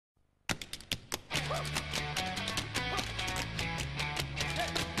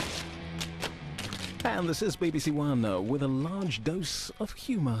And this is BBC One with a large dose of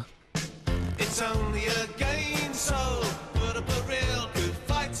humour. It's only a game, so put up a real good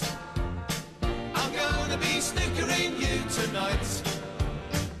fight. I'm gonna be snookering you tonight.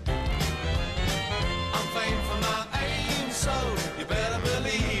 I'm famed for my aim, so you better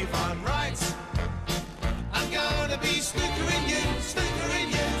believe I'm right. I'm gonna be snookering you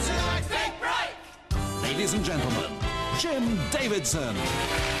tonight. Big break! Ladies and gentlemen, Jim Davidson.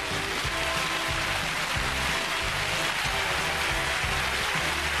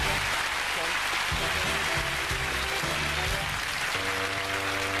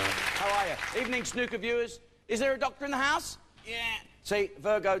 Evening, snooker viewers. Is there a doctor in the house? Yeah. See,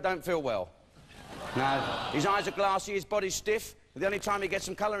 Virgo don't feel well. No. His eyes are glassy, his body's stiff. The only time he gets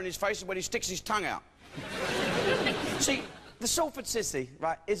some colour in his face is when he sticks his tongue out. See, the Salford Sissy,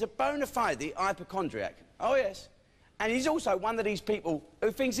 right, is a bona fide hypochondriac. Oh, yes. And he's also one of these people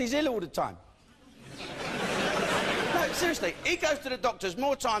who thinks he's ill all the time. No, seriously, he goes to the doctors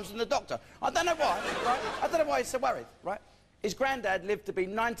more times than the doctor. I don't know why, right? I don't know why he's so worried, right? His granddad lived to be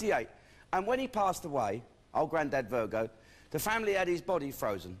 98. And when he passed away, old Grandad Virgo, the family had his body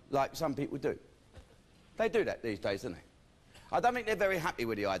frozen, like some people do. They do that these days, don't they? I don't think they're very happy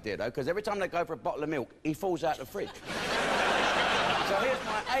with the idea, though, because every time they go for a bottle of milk, he falls out the fridge. So here's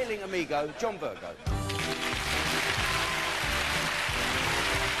my ailing amigo, John Virgo.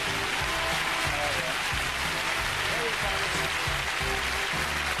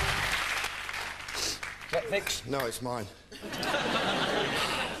 Get fixed? No, it's mine.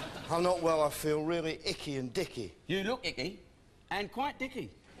 I'm not well, I feel really icky and dicky. You look icky and quite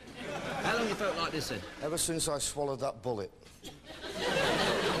dicky. How long you felt like this, then? Ever since I swallowed that bullet.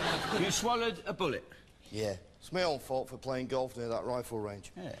 You swallowed a bullet? Yeah. It's my own fault for playing golf near that rifle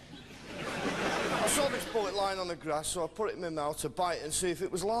range. Yeah. I saw this bullet lying on the grass, so I put it in my mouth to bite it and see if it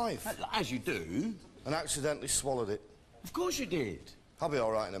was live. As you do. And accidentally swallowed it. Of course you did. I'll be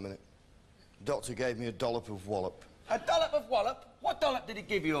all right in a minute. The doctor gave me a dollop of wallop. A dollop of wallop? What dollop did he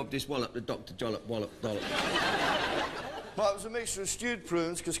give you of this wallop, the Dr. Jollop, wallop, dollop? Well, it was a mixture of stewed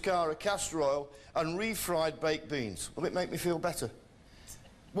prunes, cascara, castor oil, and refried baked beans. Will it make me feel better?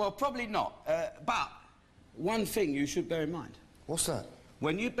 Well, probably not. But one thing you should bear in mind. What's that?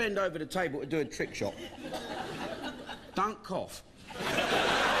 When you bend over the table to do a trick shot, don't cough.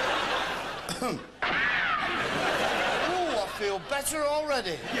 Oh, I feel better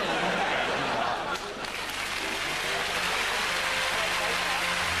already.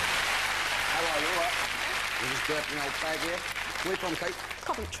 Old bag here. Where from, Kate?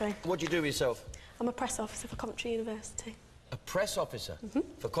 Coventry. What do you do with yourself? I'm a press officer for Coventry University. A press officer?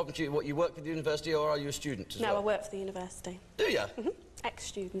 For Coventry? What, you work for the university or are you a student as well? No, I work for the university. Do you?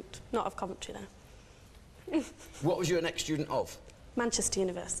 Ex-student. Not of Coventry, though. What was you an ex-student of? Manchester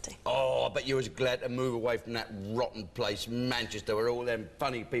University. Oh, I bet you was glad to move away from that rotten place, Manchester, where all them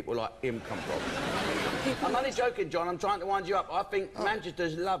funny people like him come from. I'm only joking, John. I'm trying to wind you up. I think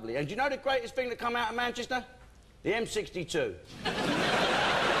Manchester's lovely. And do you know the greatest thing that come out of Manchester? The M62.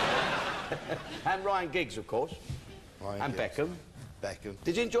 And Ryan Giggs, of course. And Giggs. Beckham.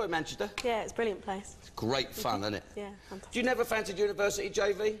 Did you enjoy Manchester? Yeah, it's a brilliant place. It's great fun, isn't it? Yeah, fantastic. Do you never fancied university,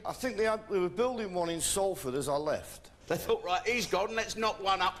 JV? I think they were building one in Salford as I left. They thought, right, he's gone, let's knock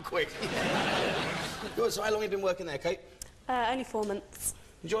one up quick. Good, so how long have you been working there, Kate? Only 4 months.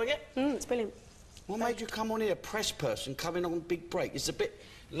 Enjoying it? It's brilliant. What made you come on here, press person, coming on Big Break? It's a bit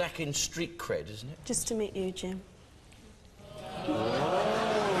lacking street cred, isn't it? Just to meet you, Jim.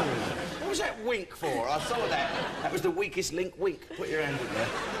 What was that wink for? I saw that. That was the weakest link wink. Put your hand in there.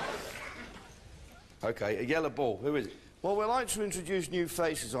 OK, a yellow ball. Who is it? Well, we like to introduce new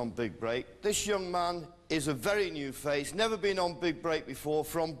faces on Big Break. This young man is a very new face, never been on Big Break before,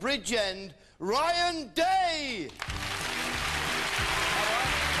 from Bridgend, Ryan Day!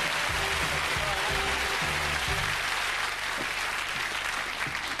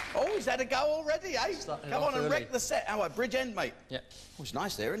 Oh, he's had a go already, eh? Come on and wreck the set. How about Bridgend, mate? Yeah. Oh, it's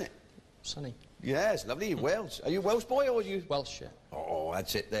nice there, isn't it? Sunny. Yeah, it's lovely. You're Welsh. Are you a Welsh boy or are you... Welsh, yeah. Oh,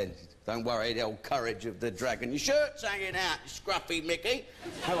 that's it then. Don't worry, the old courage of the dragon. Your shirt's hanging out, you scruffy Mickey.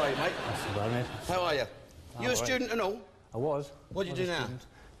 How are you, mate? That's well, mate. How are you? You a student and all? I was. What do you do now?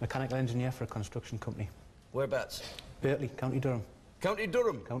 Mechanical engineer for a construction company. Whereabouts? Berkeley, County Durham. County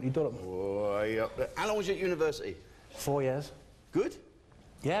Durham? County Durham. Way up there. How long was you at university? 4 years. Good?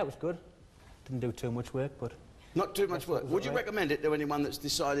 Yeah, it was good. Didn't do too much work, but... Not too much work. Would you recommend it to anyone that's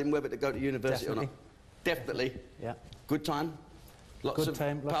deciding whether to go to university or not? Definitely. Yeah. Good time? Lots of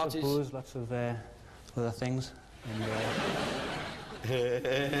time, lots of booze, lots of other things. And,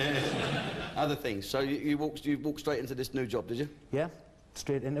 other things. So you walked straight into this new job, did you? Yeah.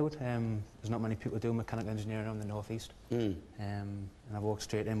 straight into it. There's not many people do mechanical engineering around the northeast. And I've walked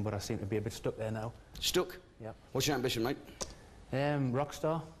straight in, but I seem to be a bit stuck there now. Stuck? Yep. What's your ambition, mate? Rock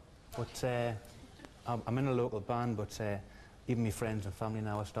star, but I'm in a local band, but even my friends and family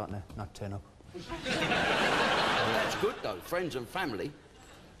now are starting to not turn up. That's good, though, friends and family.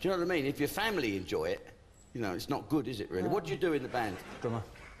 Do you know what I mean? If your family enjoy it, you know, it's not good, is it, really? What do you do in the band? Drummer.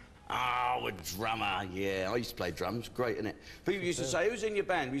 Oh, a drummer, yeah. I used to play drums. Great, isn't it? People used to say, who's in your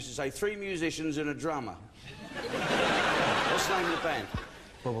band? We used to say, 3 musicians and a drummer. What's the name of the band?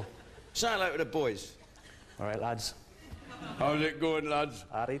 Bubble. Say hello to the boys. All right, lads. How's it going, lads?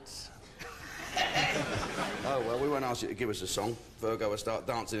 Alright. Oh, well, we won't ask you to give us a song. Virgo will start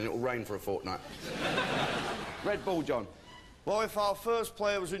dancing and it'll rain for a fortnight. Red ball, John. Well, if our first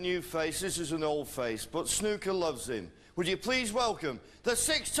player was a new face, this is an old face, but snooker loves him. Would you please welcome the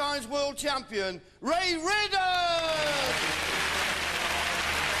 6-time world champion, Rearden!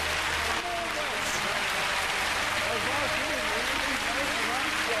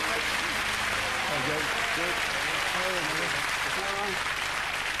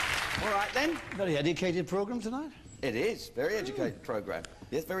 All right, then. Very educated programme tonight. It is. Very educated programme.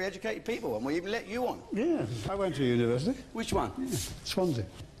 Yes, very educated people, and we even let you on. Yeah, I went to university. Which one? Yeah, Swansea.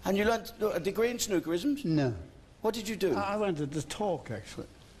 And you learnt a degree in snookerisms? No. What did you do? I went to the talk, actually.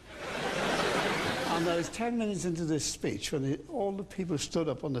 And I was 10 minutes into this speech when all the people stood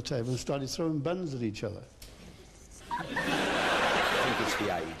up on the table and started throwing buns at each other. I think it's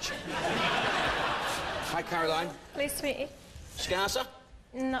the age. Hi, Caroline. Pleased to meet you. Scouser?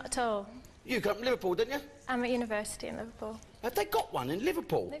 Not at all. You come from Liverpool, didn't you? I'm at university in Liverpool. Have they got one in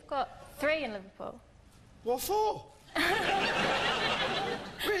Liverpool? They've got 3 in Liverpool. What for?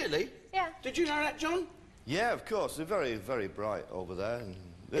 Really? Yeah. Did you know that, John? Yeah, of course. They're very, very bright over there. And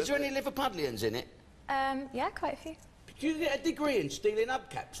Is there any Liverpudlians in it? Yeah, quite a few. Did you get a degree in stealing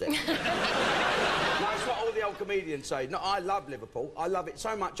hubcaps then? That's what all the old comedians say. No, I love Liverpool. I love it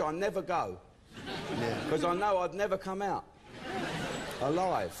so much I never go. Because I know I'd never come out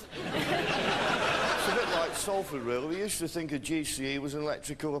alive. It's a bit like Salford, really. We used to think a GCE was an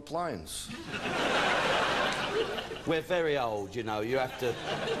electrical appliance. We're very old, you know. You have to...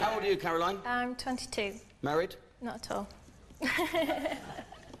 How old are you, Caroline? I'm 22. Married? Not at all.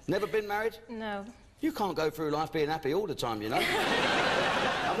 Never been married? No. You can't go through life being happy all the time, you know.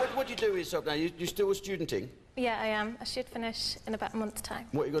 And what do you do with yourself now? You still studenting? Yeah, I am. I should finish in about a month's time.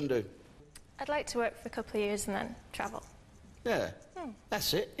 What are you going to do? I'd like to work for a couple of years and then travel. Yeah,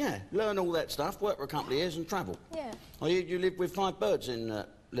 that's it, yeah. Learn all that stuff, work for a couple of years and travel. Yeah. Oh, you live with 5 birds in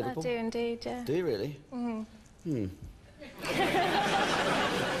Liverpool? I do indeed, yeah. Do you really?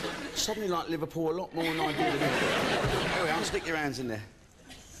 Suddenly like Liverpool a lot more than I do. There we are, stick your hands in there.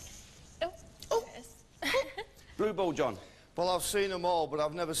 Oh. Blue ball, John. Well, I've seen them all, but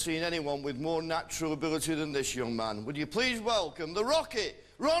I've never seen anyone with more natural ability than this young man. Would you please welcome the Rocket,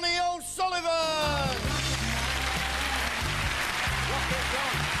 Ronnie O'Sullivan!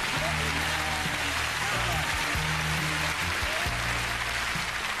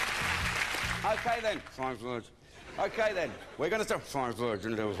 Okay then, 5 words. Okay then, we're going to start 5 birds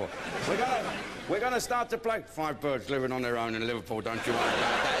in Liverpool. We're going to start to play 5 birds living on their own in Liverpool. Don't you worry about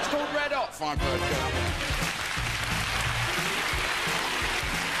that. It's called Red Hot. 5 birds.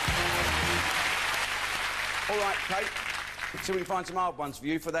 All right, Kate. So we can find some hard ones for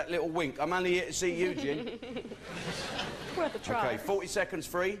you for that little wink. I'm only here to see you, Jim. Worth a try. Okay, 40 seconds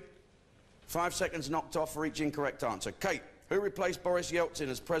free. 5 seconds knocked off for each incorrect answer. Kate, who replaced Boris Yeltsin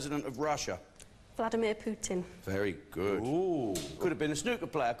as president of Russia? Vladimir Putin. Very good. Ooh. Could have been a snooker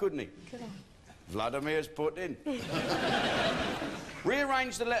player, couldn't he? Could have. Vladimir's put in.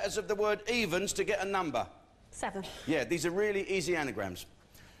 Rearrange the letters of the word evens to get a number. 7. Yeah, these are really easy anagrams.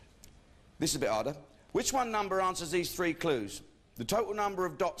 This is a bit harder. Which one number answers these 3 clues? The total number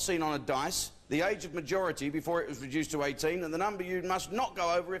of dots seen on a dice, the age of majority before it was reduced to 18, and the number you must not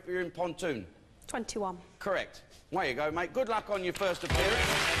go over if you're in pontoon. 21. Correct. Way you go, mate. Good luck on your first appearance.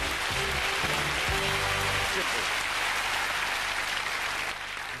 Simple.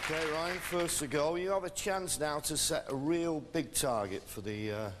 OK, Ryan, first to go. You have a chance now to set a real big target for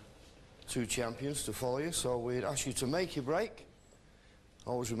the 2 champions to follow you, so we'd ask you to make your break.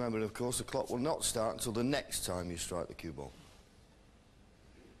 Always remember, of course, the clock will not start until the next time you strike the cue ball.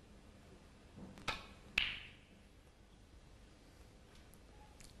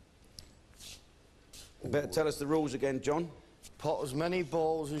 You better tell us the rules again, John. Pot as many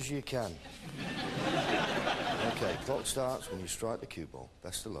balls as you can. OK, clock starts when you strike the cue ball.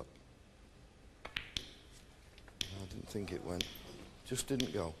 Best of luck. I didn't think it went. Just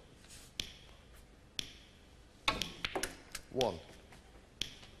didn't go. 1.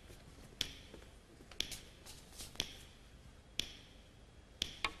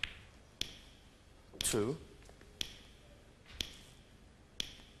 2,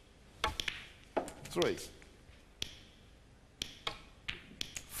 3,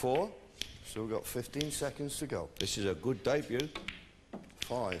 4. Still got 15 seconds to go. This is a good debut.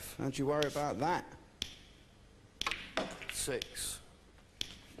 5. Don't you worry about that. 6,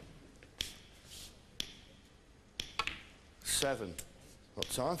 7. Got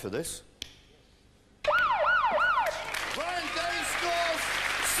time for this. Brian Day scores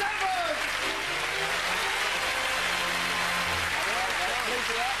 7!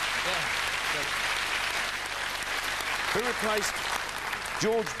 Who replaced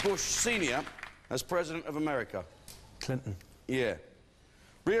George Bush Sr. as President of America? Clinton. Yeah.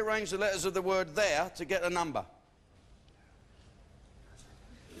 Rearrange the letters of the word there to get a number.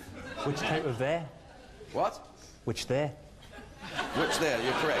 Which type of there? What? Which there? Which there,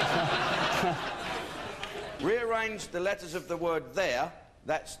 you're correct. Rearrange the letters of the word there,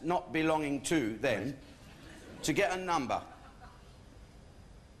 that's not belonging to them, to get a number.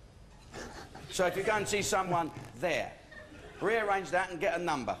 So if you go and see someone there, rearrange that and get a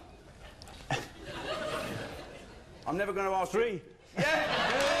number. I'm never going to ask 3. you. Yeah!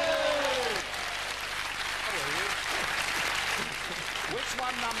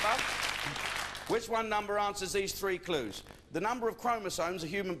 Which one number answers these 3 clues? The number of chromosomes a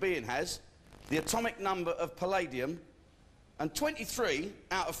human being has, the atomic number of palladium, and 23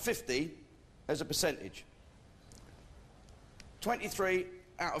 out of 50 as a percentage. 23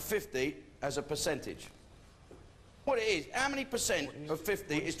 out of 50 as a percentage. What it is, how many percent of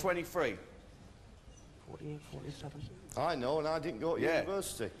 50 is 23? 48, 47. I know, and I didn't go to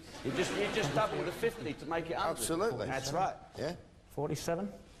university. You just double the 50 to make it 100. Absolutely. That's right. Yeah. 47?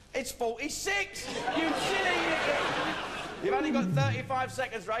 It's 46! You silly idiot! You've only got 35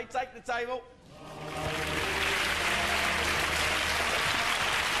 seconds, Ray. Take the table.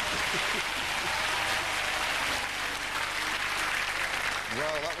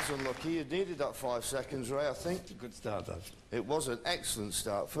 Well, that was unlucky. You needed that 5 seconds, Ray, I think. It's a good start, though. It was an excellent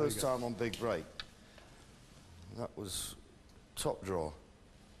start. First time on Big Break. That was top draw.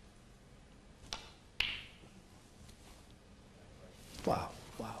 Wow,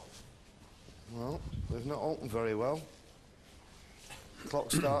 wow. Well, they've not opened very well.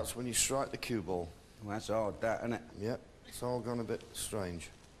 Clock starts when you strike the cue ball. Well, that's hard, that, isn't it? Yep, it's all gone a bit strange.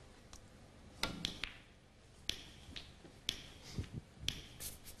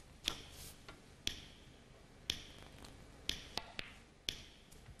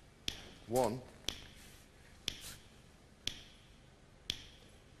 One.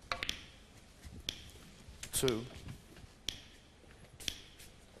 2.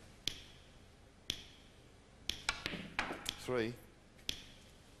 3.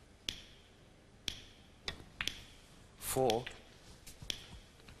 4.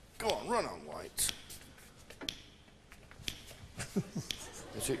 Go on, run on, White.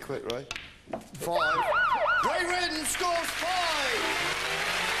 Is it quick, Ray? 5. Ray Rearden scores 5!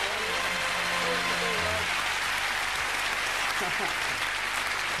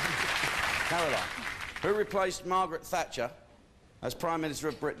 Caroline, who replaced Margaret Thatcher as Prime Minister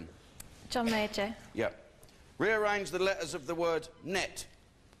of Britain? John Major. Yep. Rearrange the letters of the word net.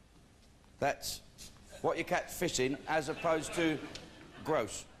 That's what you catch fish in, as opposed to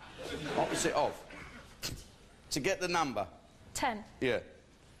gross. Opposite of. To get the number. 10. Yeah.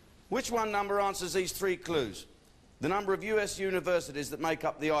 Which one number answers these 3 clues? The number of US universities that make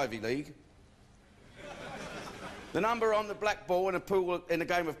up the Ivy League. The number on the black ball in a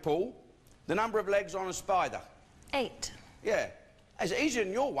game of pool. The number of legs on a spider. 8. Yeah. It's easier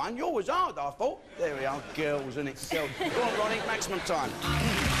than your one. Yours was hard, I thought. There we are. Girls, isn't it? Girls. Go on, Ronnie. Maximum time.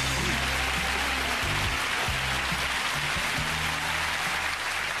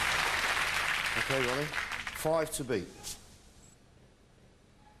 OK, Ronnie. 5 to beat.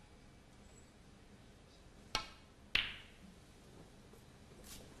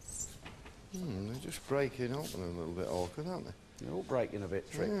 They're just breaking open a little bit awkward, aren't they? They're all breaking a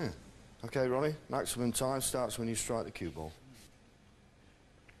bit, Trick. Yeah. OK, Ronnie. Maximum time starts when you strike the cue ball.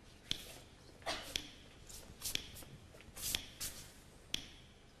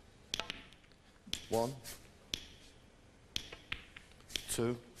 1,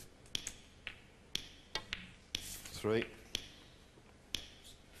 2, 3,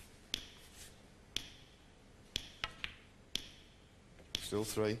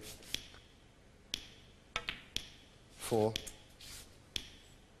 3, 4,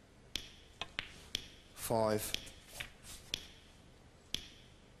 5,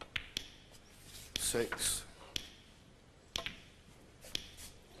 6.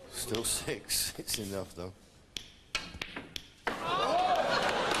 Still 6. It's enough, though.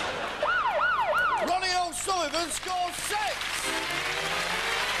 Ronnie and scores 6.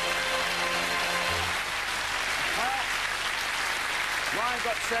 Ryan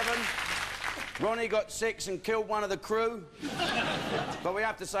got 7. Ronnie got 6 and killed one of the crew. But we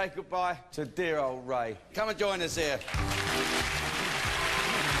have to say goodbye to dear old Ray. Come and join us here.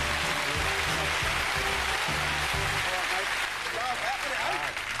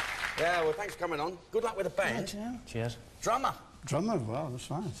 Yeah, well, thanks for coming on. Good luck with the band. Yeah. Cheers. Drummer. Drummer, well,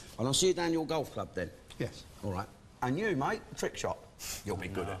 that's right. Well, I'll see you down your golf club then. Yes. All right. And you, mate, trick shot. You'll be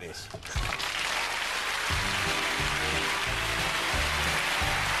good at this.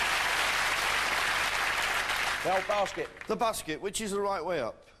 The old basket. The basket, which is the right way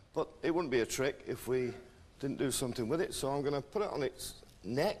up. But it wouldn't be a trick if we didn't do something with it. So I'm going to put it on its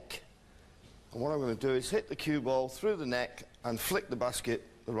neck. And what I'm going to do is hit the cue ball through the neck and flick the basket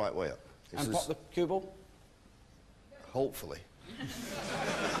the right way up. And pop the cue ball? Hopefully.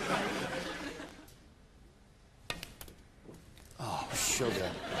 Oh,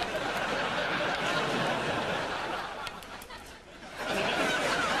 sugar.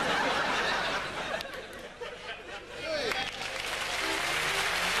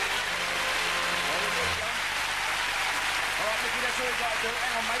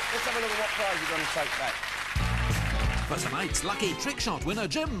 Hang on, mate. Let's have a look at what prize you're going to take back. For tonight's lucky trick shot winner,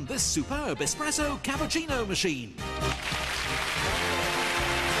 Jim, this superb espresso cappuccino machine.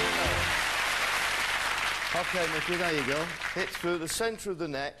 OK, Mickey, there you go. Hit through the centre of the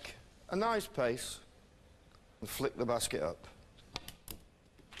neck, a nice pace, and flick the basket up.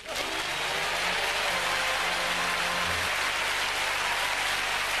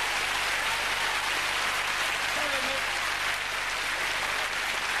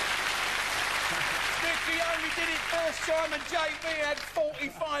 First time and JB had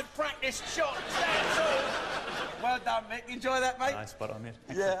 45 practice shots, that's all. Well done, Mick. Enjoy that, mate? Nice, spot on, mate.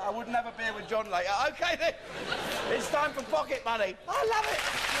 Yeah, I wouldn't have a beer with John later. OK, then. It's time for pocket money. I love it.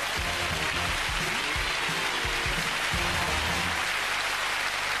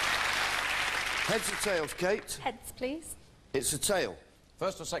 Heads or tails, Kate? Heads, please. It's a tail.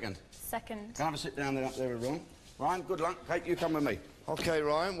 First or second? Second. Can I have a sit down there up there with Ron? Ryan, good luck. Kate, you come with me. OK,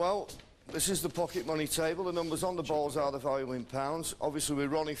 Ryan, well, this is the pocket money table. The numbers on the balls are the value in pounds. Obviously,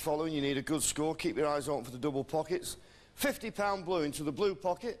 with Ronnie following, you need a good score. Keep your eyes open for the double pockets. £50 blue into the blue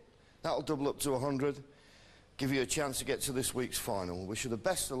pocket. That'll double up to 100. Give you a chance to get to this week's final. Wish you the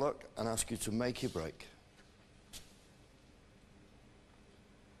best of luck and ask you to make your break.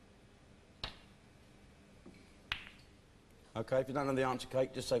 OK, if you don't know the answer,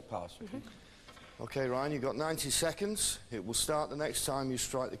 Kate, just say pass. OK, Ryan, you've got 90 seconds. It will start the next time you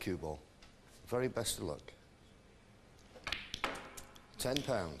strike the cue ball. Very best of luck.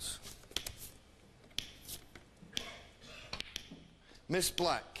 £10. Miss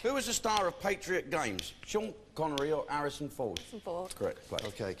Black. Who was the star of Patriot Games? Sean Connery or Harrison Ford? Harrison Ford. Correct, play.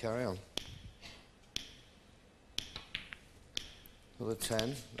 OK, carry on. Another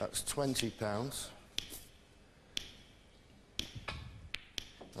 10. That's £20.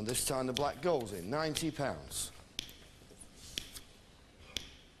 And this time the black goes in. £90.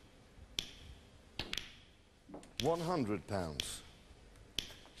 £100.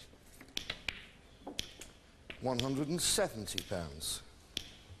 £170.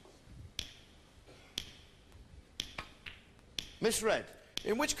 Miss Red.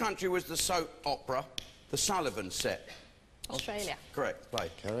 In which country was the soap opera The Sullivan set? Australia. Correct,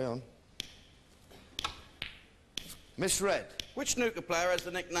 play. Carry on. Miss Red. Which snooker player has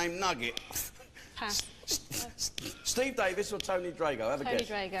the nickname Nugget? Pass. Steve Davis or Tony Drago? Have a Tony guess.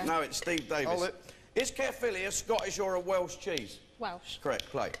 Drago. No, it's Steve Davis. Hold it. Is Caerphilly a Scottish or a Welsh cheese? Welsh. Correct,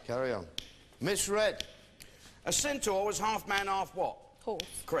 play. Carry on. Miss Red. A centaur was half man, half what? Horse.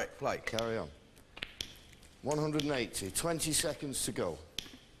 Correct, play. Carry on. 180. 20 seconds to go.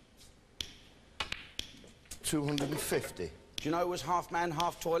 250. Do you know who was half man,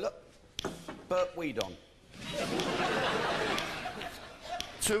 half toilet? Burt Weedon.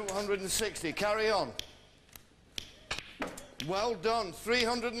 260. Carry on. Well done.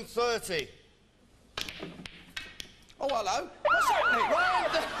 330. Oh, hello. What's happening?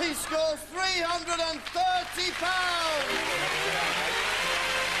 Ryan Day scores £330.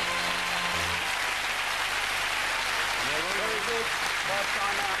 Very good. First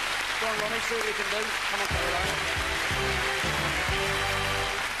time out. Go on, Ronnie, see what you can do. Come on, Caroline.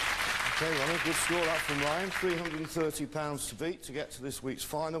 OK, Ronnie, good score that from Ryan. £330 to beat to get to this week's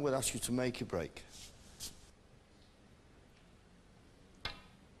final. We'll ask you to make your break.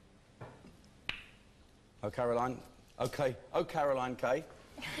 Oh, Caroline. OK. Oh, Caroline K.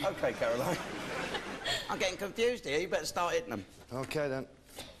 OK, Caroline. I'm getting confused here. You better start hitting them. OK, then.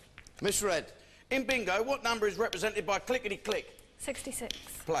 Miss Red. In bingo, what number is represented by clickety-click? 66.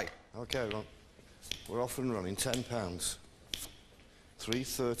 Play. OK, Ron. We're off and running. £10.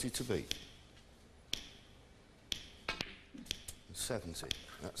 3.30 to beat. 70.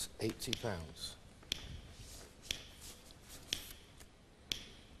 That's £80.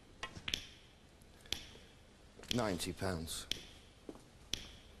 £90.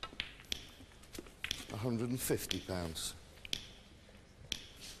 £150.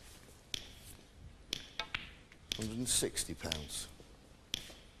 £160.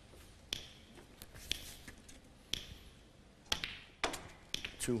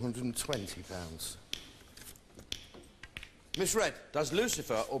 £220. Miss Red. Does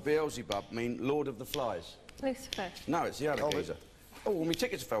Lucifer or Beelzebub mean Lord of the Flies? Lucifer. No, it's the other geezer. Oh, my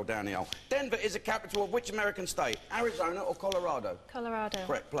tickets fell down the hole. Denver is the capital of which American state? Arizona or Colorado? Colorado.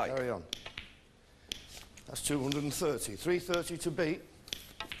 Correct, play. Carry on. That's 230. 330 to beat.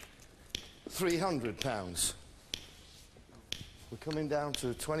 £300. We're coming down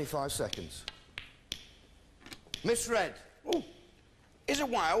to 25 seconds. Miss Red. Ooh. Is a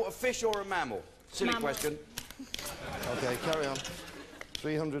whale a fish or a mammal? Silly Mammal. question. OK, carry on.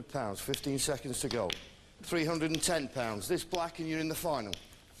 £300. 15 seconds to go. £310. This black and you're in the final.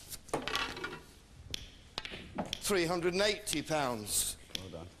 £380. Well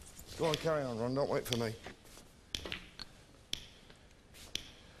done. Go on, carry on, Ron. Don't wait for me.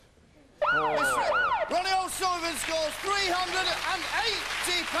 Oh. Ronnie O'Sullivan scores £380.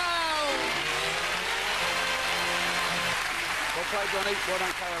 Well played, Ronnie. Well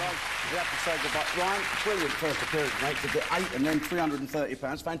done, Caroline. We have to say goodbye. Ryan, brilliant first appearance, mate, to get 8 and then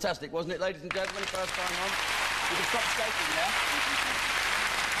 £330. Fantastic, wasn't it, ladies and gentlemen? First time on. We can stop skating now.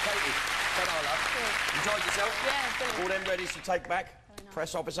 Katie, say hello, love. Enjoyed yourself? Yeah, brilliant. All them ready to take back? Very nice.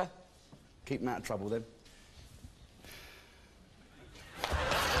 Press officer? Keep them out of trouble, then.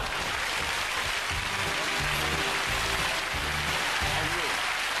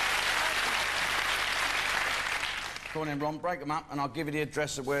 Go on then, Ron, break them up and I'll give you the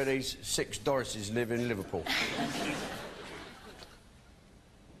address of where these 6 Dorises live in Liverpool.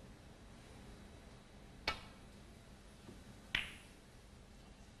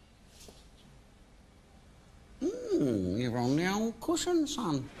 You're on the old cushion,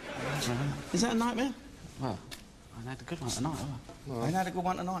 son. Is that a nightmare? Well, I had a good one tonight, haven't I ain't had a good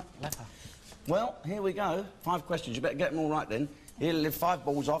one tonight. Leper. Well, here we go. 5 questions. You better get them all right then. He'll live 5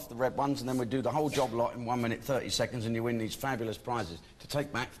 balls off, the red ones, and then we'll do the whole job lot in 1 minute 30 seconds and you win these fabulous prizes to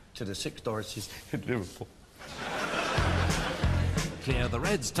take back to the 6 Dorises in Liverpool. Clear the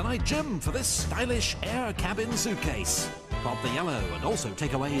reds tonight, Jim, for this stylish air cabin suitcase. Pop the yellow and also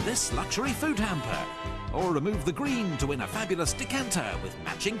take away this luxury food hamper. Or remove the green to win a fabulous decanter with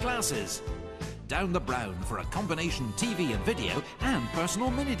matching glasses. Down the brown for a combination TV and video and personal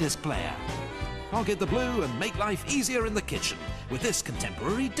mini-disc player. I'll get the blue and make life easier in the kitchen with this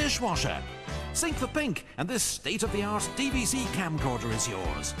contemporary dishwasher. Sink the pink and this state-of-the-art DVC camcorder is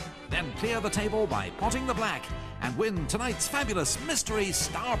yours. Then clear the table by potting the black and win tonight's fabulous mystery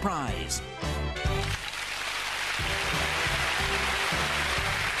star prize.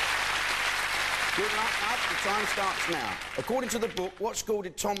 Good luck, Ab. The time starts now. According to the book, what school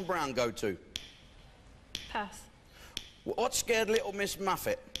did Tom Brown go to? Pass. What scared little Miss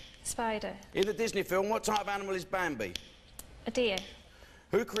Muffet? Spider. In the Disney film, what type of animal is Bambi? A deer.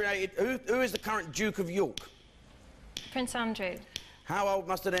 Who is the current Duke of York? Prince Andrew. How old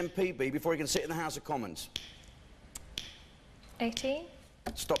must an MP be before he can sit in the House of Commons? 18.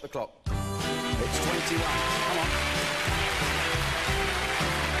 Stop the clock. It's 21. Come on.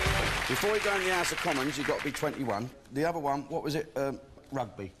 Before you go in the House of Commons, you've got to be 21. The other one, what was it?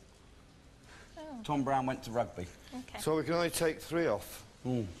 Rugby. Oh. Tom Brown went to rugby. Okay. So we can only take 3 off.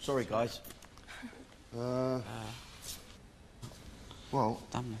 Sorry, guys. Well,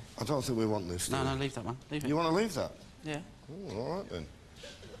 Damn. I don't think we want this. No, no, leave that one. Leave it. You want to leave that? Yeah. Oh, all right then.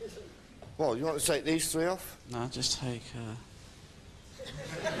 Well, you want to take these 3 off? No, just take,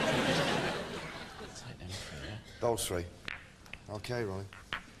 take them 3, yeah? Those 3. OK, Ronnie.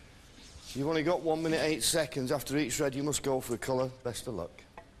 You've only got 1 minute 8 seconds. After each red, you must go for a colour. Best of luck.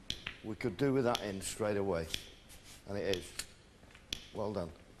 We could do with that in straight away. And it is. Well done.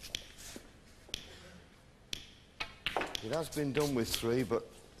 It has been done with 3, but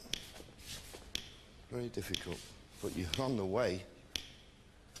very difficult. But you're on the way.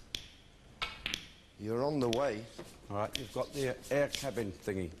 You're on the way. All right, you've got the air cabin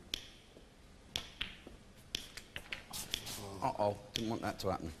thingy. Uh-oh, didn't want that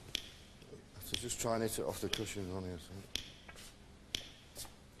to happen. So just try and hit it off the cushion, Ronnie.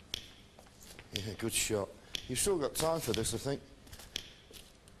 Yeah, good shot. You've still got time for this, I think.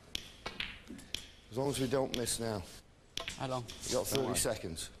 As long as we don't miss now. How long? You got 30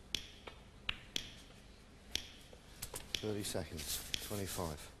 seconds. 30 seconds. 25.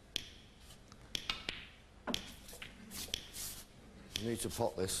 You need to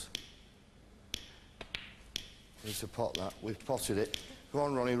pot this. You need to pot that. We've potted it. Go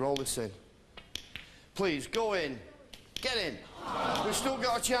on, Ronnie, roll this in. Please, go in. Get in. We've still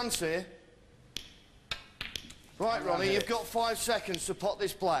got a chance here. Right, Ronnie, you've got 5 seconds to pot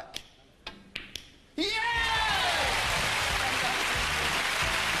this black. Yeah!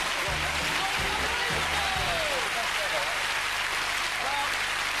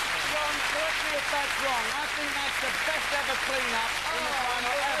 If that's wrong, I think that's the best ever clean-up in the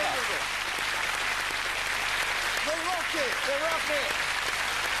final ever. The rocket! The rocket!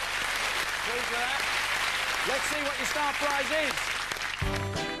 Pleased with that. Let's see what your star prize is.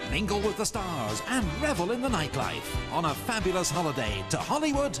 Mingle with the stars and revel in the nightlife on a fabulous holiday to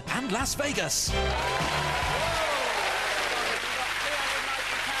Hollywood and Las Vegas. Whoa! You've got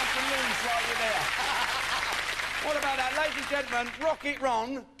 £390 to lose while you're there. What about that, ladies and gentlemen? Rocket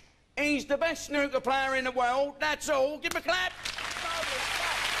Ron. He's the best snooker player in the world, that's all. Give him a clap.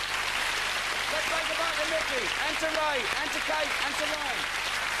 Let's say goodbye to Mickey, and to Ray, and to Kate, and to Ryan.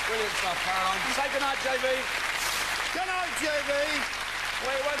 Brilliant stuff, Caroline. Say goodnight, JB. Good night, JB.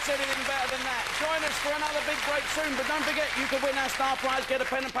 Well, it won't say anything better than that. Join us for another big break soon, but don't forget, you can win our star prize. Get a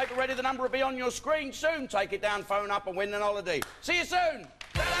pen and paper ready. The number will be on your screen soon. Take it down, phone up, and win an holiday. See you soon.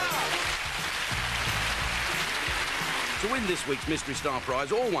 Ta-da! To win this week's Mystery Star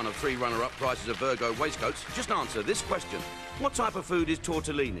Prize, or one of 3 runner-up prizes of Virgo waistcoats, just answer this question. What type of food is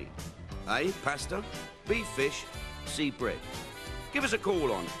tortellini? A, pasta, B, fish, C, bread. Give us a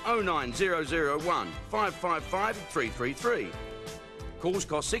call on 09001 555 333. Calls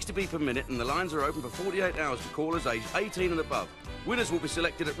cost 60p per minute and the lines are open for 48 hours for callers aged 18 and above. Winners will be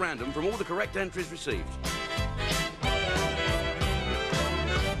selected at random from all the correct entries received.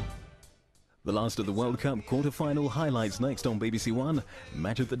 The last of the World Cup quarter-final highlights next on BBC One.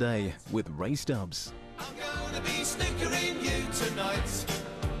 Match of the day with Ray Stubbs. I'm gonna be snookering you tonight.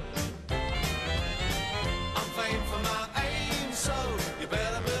 I'm famed for my aim, so you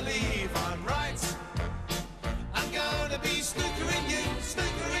better believe I'm right. I'm gonna be snookering you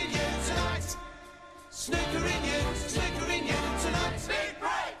tonight. Snookering you tonight. Big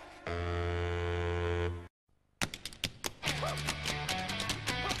break!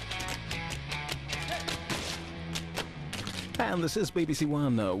 And this is BBC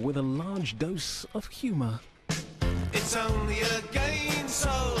One with a large dose of humour. It's only a game,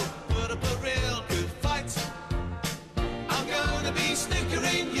 so put up a real good fight. I'm gonna be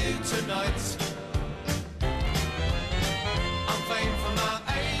snookering you tonight. I'm famed for my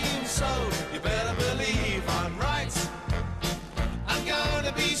aim, so you better believe I'm right. I'm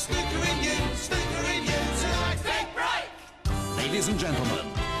gonna be snookering you tonight. Big break! Ladies and gentlemen,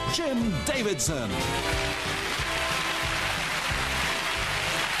 Jim Davidson.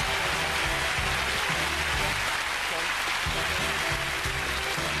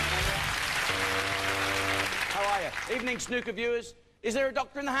 Evening, snooker viewers. Is there a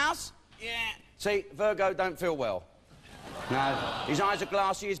doctor in the house? Yeah. See, Virgo don't feel well. No. His eyes are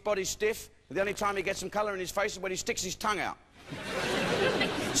glassy, his body's stiff. The only time he gets some colour in his face is when he sticks his tongue out.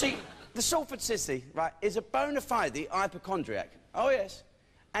 See, the Salford Sissy, right, is a bona fide hypochondriac. Oh, yes.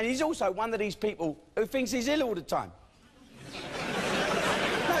 And he's also one of these people who thinks he's ill all the time.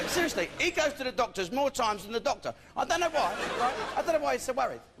 No, seriously, he goes to the doctors more times than the doctor. I don't know why, right? I don't know why he's so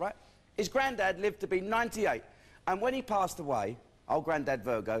worried, right? His granddad lived to be 98. And when he passed away, old Grandad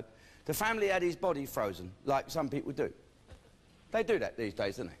Virgo, the family had his body frozen, like some people do. They do that these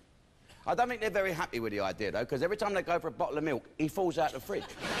days, don't they? I don't think they're very happy with the idea, though, because every time they go for a bottle of milk, he falls out the fridge.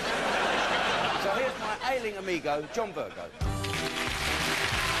 So here's my ailing amigo, John Virgo.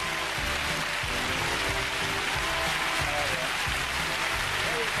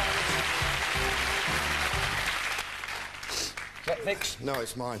 Is that fixed? No,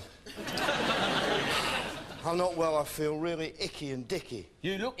 it's mine. I'm not well, I feel really icky and dicky.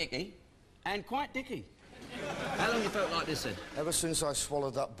 You look icky, and quite dicky. How long you felt like this, then? Ever since I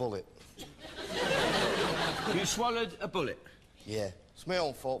swallowed that bullet. You swallowed a bullet? Yeah. It's my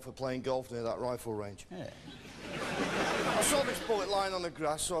own fault for playing golf near that rifle range. Yeah. I saw this bullet lying on the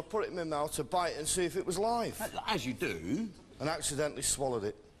grass, so I put it in my mouth to bite it and see if it was live. As you do. And accidentally swallowed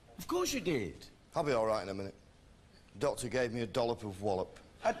it. Of course you did. I'll be all right in a minute. The doctor gave me a dollop of wallop.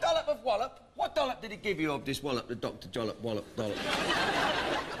 A dollop of wallop? What dollop did he give you of this wallop, the Dr. Jollop, wallop, dollop?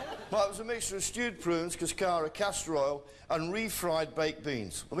 Well, it was a mixture of stewed prunes, cascara, castor oil, and refried baked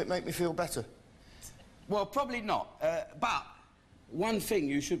beans. Will it make me feel better? Well, probably not. But one thing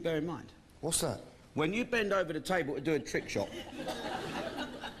you should bear in mind. What's that? when you bend over the table to do a trick shot,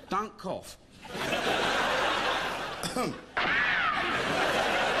 don't cough. Oh,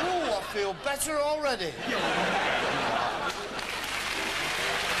 I feel better already.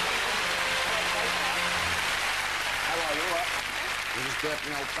 How are you, all right? You just grabbed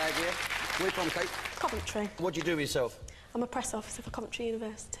an old bag here. Where you from, Kate? Coventry. What do you do with yourself? I'm a press officer for Coventry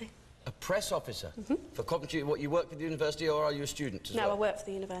University. A press officer? For Coventry, what, you work for the university or are you a student as well? No, I work for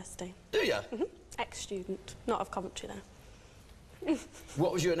the university. Do you? Ex-student. Not of Coventry, though.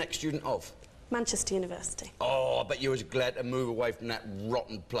 What was you an ex-student of? Manchester University. Oh, I bet you was glad to move away from that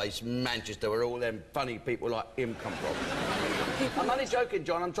rotten place, Manchester, where all them funny people like him come from. I'm only joking,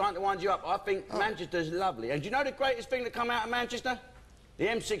 John. I'm trying to wind you up. I think Manchester's lovely. And do you know the greatest thing that come out of Manchester? The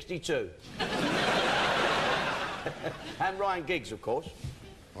M62. And Ryan Giggs, of course.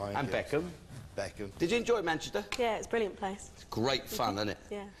 Ryan Giggs. Beckham. Beckham. Did you enjoy Manchester? Yeah, it's a brilliant place. It's great fun, isn't it?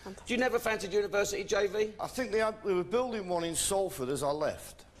 Yeah, fantastic. Do you never fancied university, JV? I think they were building one in Salford as I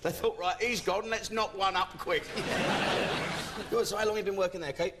left. They thought, right, he's gone, let's knock one up quick. Good, so how long have you been working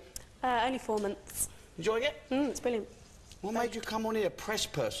there, Kate? Only 4 months. Enjoying it? It's brilliant. What made you come on here, press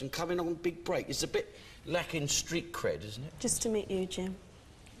person, coming on big break? It's a bit lacking street cred, isn't it? Just to meet you, Jim.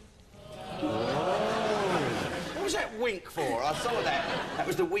 What was that wink for? I saw that. That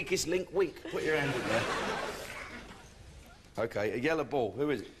was the weakest link wink. Put your hand in there. OK, a yellow ball.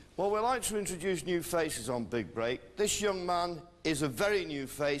 Who is it? Well, we'd like to introduce new faces on Big Break. This young man is a very new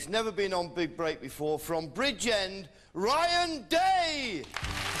face, never been on Big Break before, from Bridgend, Ryan Day!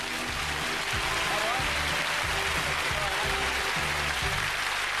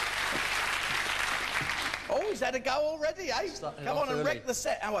 Oh, he's had a go already, eh? Come on and wreck the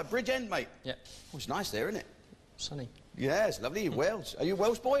set. How about Bridgend, mate? Yeah. Oh, it's nice there, isn't it? Sunny. Yeah, it's lovely. You're Welsh. Are you a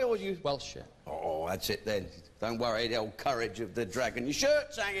Welsh boy or are you... Welsh, yeah. Oh, that's it then. Don't worry, the old courage of the dragon. Your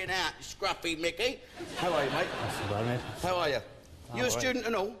shirt's hanging out, you scruffy Mickey. How are you, mate? That's well, mate. How are you? You a right. student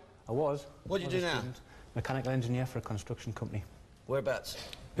and all? I was. What do you do now? Student. Mechanical engineer for a construction company. Whereabouts?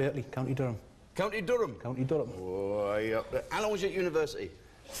 Berkeley, County Durham. County Durham? County Durham. Oh, yeah. How long was you at university?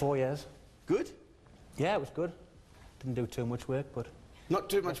 4 years. Good? Yeah, it was good. Didn't do too much work, but... Not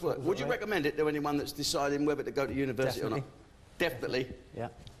too much work. Would you right. recommend it to anyone that's deciding whether to go to university or not? Definitely. Yeah.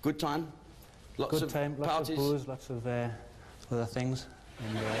 Good time? Lots Good of time, lots parties? of booze, lots of other things.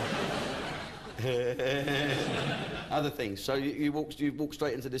 And, Other things. So you walked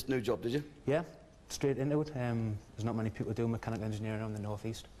straight into this new job, did you? yeah, straight into it. There's not many people doing mechanical engineering around the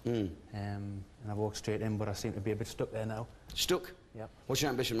northeast. And I walked straight in, but I seem to be a bit stuck there now. Stuck? Yep. What's your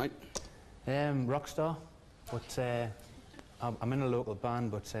ambition, mate? Rock star, but I'm in a local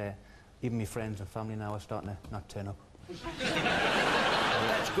band, but even my friends and family now are starting to not turn up.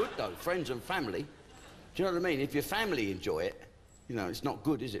 That's good, though, friends and family. Do you know what I mean? If your family enjoy it, you know, it's not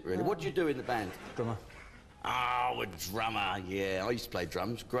good, is it, really? What do you do in the band? Drummer. Oh, a drummer, yeah. I used to play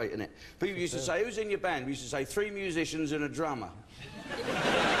drums. Great, isn't it? People used to say, who's in your band? We used to say, 3 musicians and a drummer.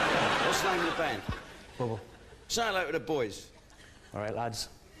 What's the name of the band? Bubble. Say hello to the boys. All right, lads.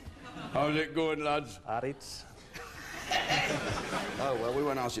 How's it going, lads? All right. Oh, well, we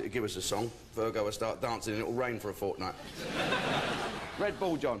won't ask you to give us a song. Virgo will start dancing and it'll rain for a fortnight. Red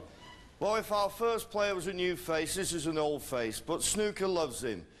ball, John. Well, if our first player was a new face, this is an old face, but snooker loves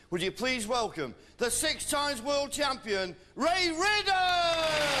him. Would you please welcome the 6-time world champion, Rearden!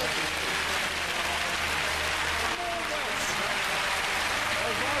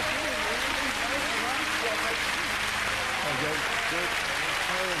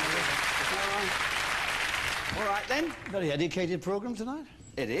 All right, then. Very educated programme tonight.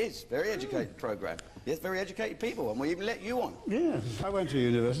 It is. Very educated programme. Yes, very educated people, and we even let you on. Yeah, I went to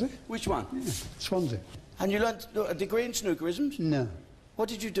university. Which one? Yeah, Swansea. And you learnt a degree in snookerisms? No. What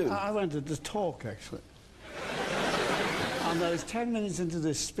did you do? I went to the talk, actually. And I was 10 minutes into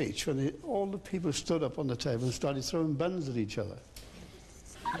this speech when all the people stood up on the table and started throwing buns at each other.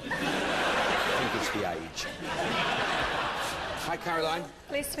 I think it's the age. Hi, Caroline.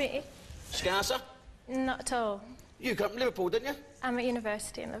 Pleased to meet you. Scouser? Not at all. You come from Liverpool, didn't you? I'm at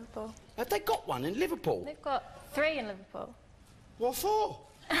university in Liverpool. Have they got one in Liverpool? They've got 3 in Liverpool. What for?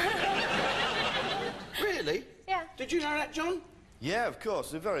 Really? Yeah. Did you know that, John? Yeah, of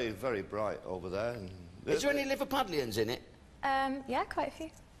course. They're very, very bright over there. And Is there any Liverpudlians in it? Yeah, quite a few.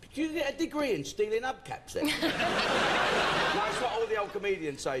 Did you get a degree in stealing hubcaps then? No, it's what all the old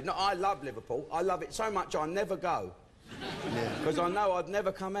comedians say. No, I love Liverpool. I love it so much I never go. Because I know I'd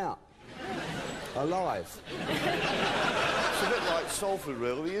never come out alive. It's a bit like Salford,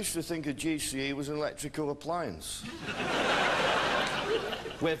 really. We used to think a GCE was an electrical appliance.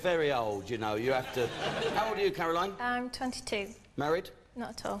 We're very old, you know. You have to... How old are you, Caroline? I'm 22. Married?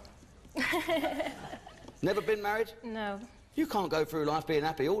 Not at all. Never been married? No. You can't go through life being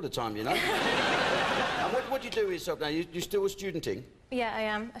happy all the time, you know. And what do you do with yourself now? You still studenting? Yeah, I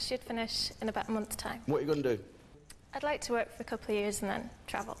am. I should finish in about a month's time. What are you going to do? I'd like to work for a couple of years and then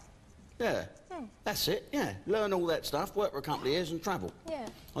travel. Yeah, that's it, yeah. Learn all that stuff, work for a couple of years and travel. Yeah.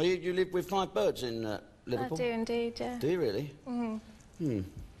 Oh, you live with 5 birds in Liverpool? I do indeed, yeah. Do you really?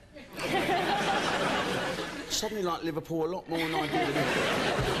 Suddenly like Liverpool a lot more than I do.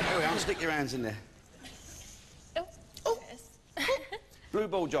 Anyway, I'll stick your hands in there. Oh. Blue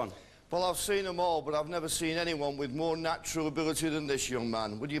ball, John. Well, I've seen them all, but I've never seen anyone with more natural ability than this young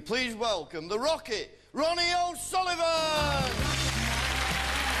man. Would you please welcome the Rocket, Ronnie O'Sullivan!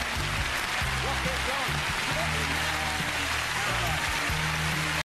 Rocket, John.